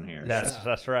had us on here.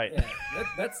 That's right.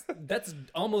 Yeah, that's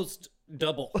almost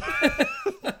double.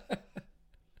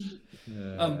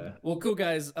 Well, cool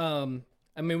guys.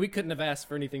 I mean, we couldn't have asked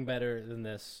for anything better than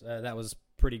this. That was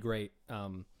pretty great.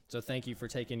 So thank you for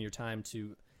taking your time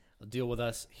to deal with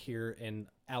us here in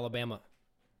Alabama.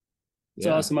 It's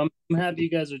awesome. I'm happy you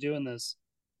guys are doing this,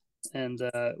 and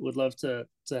would love to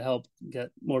help get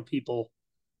more people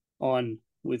on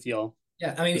with y'all.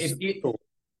 Yeah, I mean, cool.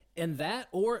 And that,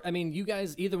 or I mean, you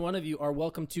guys, either one of you are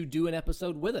welcome to do an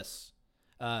episode with us.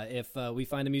 If we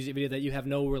find a music video that you have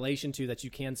no relation to, that you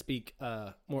can speak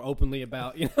more openly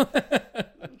about, you know.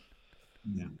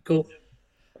 Yeah. Cool.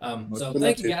 So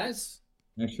thank you guys.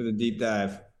 Thanks for the deep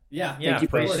dive. Yeah.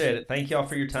 Appreciate it. Thank y'all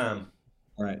for your time.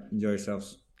 All right. Enjoy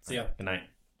yourselves. See ya. Good night.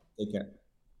 Take care.